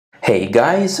Hey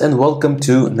guys, and welcome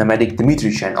to Nomadic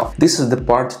Dimitri channel. This is the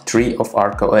part 3 of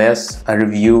ArcaOS, a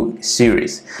review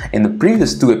series. In the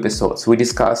previous 2 episodes we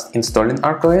discussed installing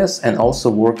ArcaOS and also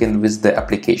working with the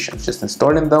applications, just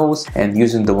installing those and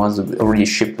using the ones that already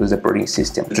shipped with the operating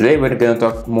system. Today we're going to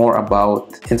talk more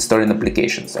about installing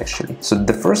applications actually. So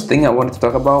the first thing I wanted to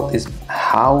talk about is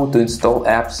how to install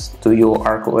apps to your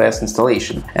ArcaOS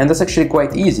installation. And that's actually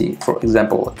quite easy. For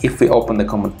example, if we open the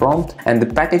command prompt and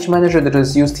the package manager that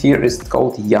is used here is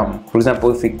called yum. For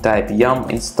example, if we type yum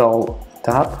install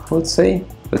tab, let's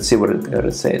see what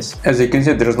it says. As you can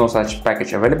see, there is no such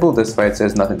package available, that's why it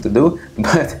says nothing to do.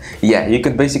 But yeah, you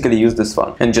can basically use this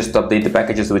one. And just to update the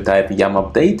packages, we type yum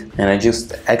update, and it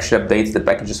just actually updates the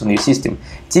packages on your system.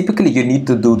 Typically, you need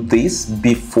to do this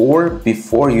before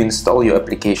you install your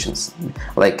applications.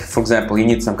 Like, for example, you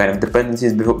need some kind of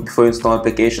dependencies before you install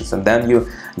applications, and then you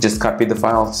just copy the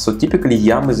files. So typically,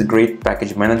 yum is a great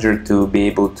package manager to be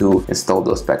able to install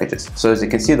those packages. So as you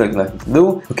can see, there's nothing to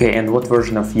do. Okay, and what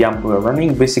version of yum we're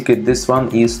running? Basically, this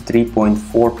one is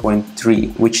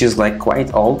 3.4.3, which is like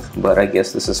quite old, but I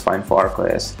guess this is fine for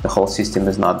ArcaOS. The whole system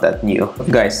is not that new.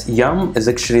 Guys, yum is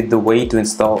actually the way to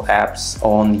install apps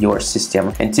on your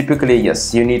system. And typically,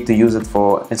 yes, you need to use it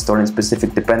for installing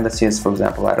specific dependencies. For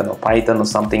example, I don't know, Python or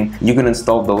something. You can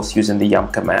install those using the yum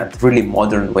command. Really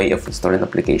modern way of installing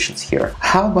applications here.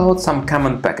 How about some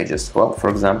common packages? Well,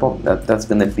 for example, that's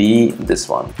gonna be this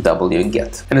one,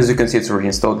 wget. And as you can see, it's already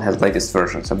installed, it has latest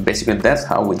version. So basically,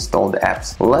 that's how we install the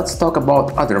apps. Let's talk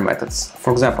about other methods.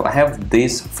 For example, I have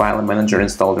this file manager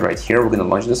installed right here. We're gonna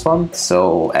launch this one.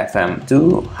 So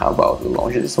fm2, how about we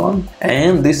launch this one?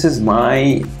 And this is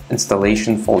my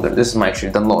installation folder. This is my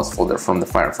actually downloads folder from the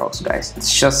Firefox, guys.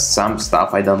 It's just some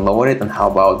stuff I downloaded, and how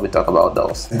about we talk about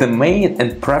those. The main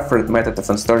and preferred method of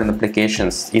installing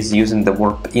applications is using the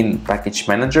warp-in package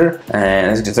manager,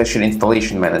 and it's actually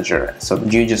installation manager. So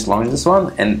you just launch this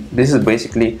one, and this is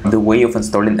basically the way of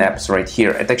installing apps right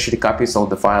here. It actually copies all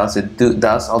the files, it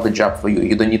does all the job for you.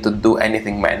 You don't need to do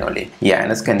anything manually. Yeah,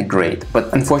 and it's kind of great.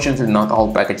 But unfortunately, not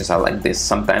all packages are like this.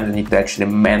 Sometimes you need to actually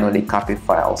manually copy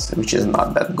files, which is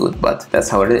not that good, but that's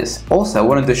how it is. Also, I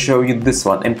wanted to show you this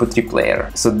one, MP3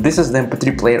 player. So this is the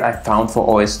MP3 player I found for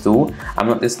OS2.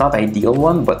 It's not ideal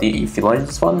one, but if you launch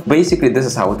this one, basically this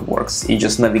is how it works. You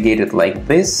just navigate it like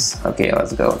this. Okay,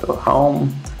 let's go to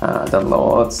home,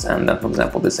 downloads, and then, for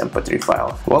example, this MP3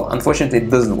 file. Well, unfortunately, it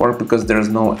doesn't work because there's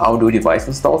no audio device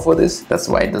installed for this. That's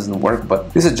why it doesn't work,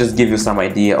 but this is just give you some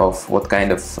idea of what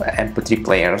kind of MP3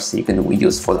 players you can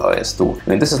use for the OS2. I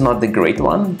mean, this is not the great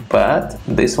one, but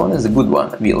this one is a good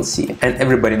one, VLC. And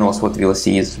everybody knows what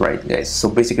VLC is, right, guys? So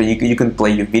basically, you can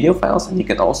play your video files and you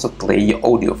can also play your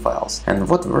audio files. And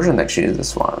what version actually is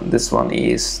this one? This one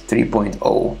is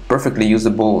 3.0. Perfectly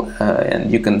usable,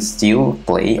 and you can still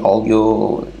play all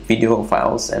your video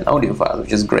files and audio files,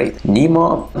 which is great.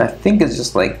 Nemo, I think it's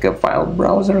just like a file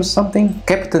browser or something.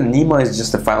 Captain Nemo is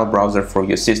just a file browser for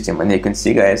your system, and you can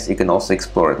see, guys, you can also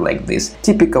explore it like this.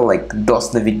 Typical like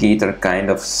DOS Navigator kind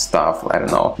of stuff. I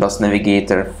don't know, DOS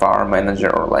Navigator, File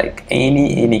Manager, or like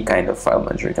any kind of file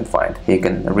manager you can find. You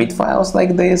can read files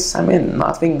like this. I mean,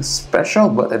 nothing special,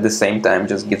 but at the same time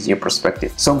just gives you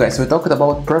perspective. So guys, we talked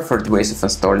about preferred ways of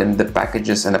installing the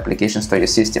packages and applications to your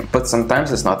system, but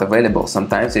sometimes it's not available.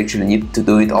 Sometimes you actually need to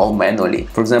do it all manually.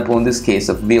 For example, in this case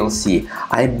of VLC,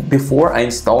 before I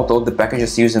installed all the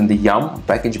packages using the yum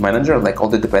package manager, like all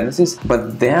the dependencies,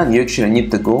 but then you actually need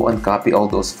to go and copy all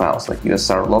those files, like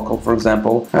USR local, for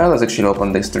example. Let's actually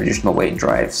open this traditional way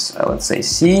drives. Let's say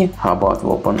C. How about we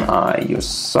open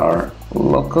USR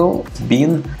local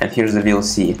bin, and here's the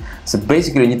VLC. So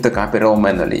basically you need to copy it all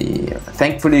manually.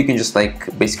 Thankfully you can just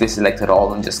like basically select it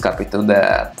all and just copy to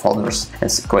the folders.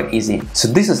 It's quite easy. So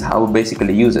this is how we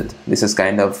basically use it. This is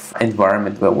kind of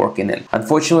environment we're working in.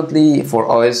 Unfortunately, for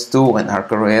OS2 and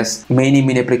ArcaOS,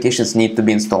 many applications need to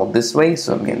be installed this way.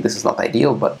 So I mean, this is not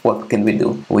ideal, but what can we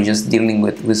do? We're just dealing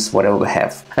with whatever we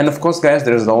have. And of course, guys,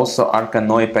 there's also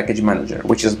ArcaOS package manager,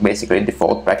 which is basically a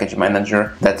default package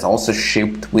manager that's also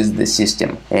shipped with the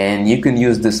system, and you can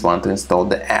use this one to install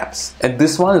the apps. And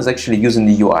this one is actually using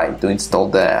the UI to install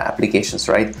the applications,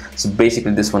 right? So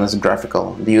basically this one is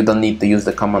graphical. You don't need to use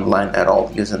the command line at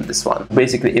all using this one.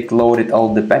 Basically it loaded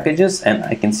all the packages, and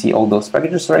I can see all those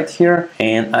packages right here,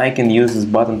 and I can use this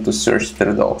button to search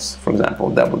through those. For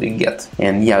example, wget.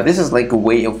 And yeah, this is like a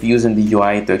way of using the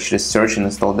UI to actually search and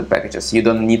install the packages. You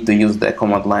don't need to use the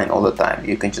command line all the time.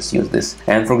 You can just use this.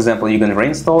 And for example, you can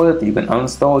reinstall it, you can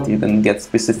uninstall it, you can get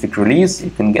specific release release,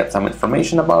 you can get some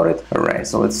information about it. Alright,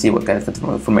 so let's see what kind of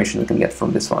information we can get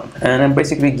from this one. And it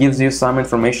basically gives you some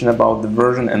information about the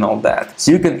version and all that.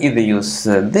 So you can either use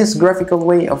this graphical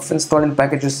way of installing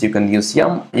packages, you can use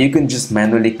Yum, you can just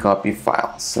manually copy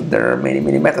files. So there are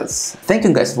many methods. Thank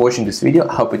you guys for watching this video.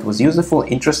 I hope it was useful,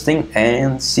 interesting,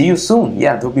 and see you soon.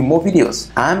 Yeah, there'll be more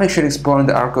videos. I'm actually exploring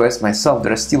the ArcaOS myself.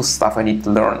 There is still stuff I need to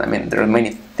learn. I mean, there are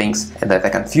many things that are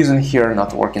confusing here,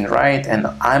 not working right, and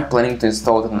I'm planning to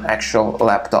install it on an actual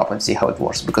laptop and see how it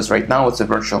works, because right now it's a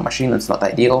virtual machine, it's not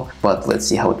ideal, but let's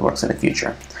see how it works in the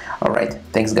future. Alright,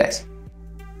 thanks guys.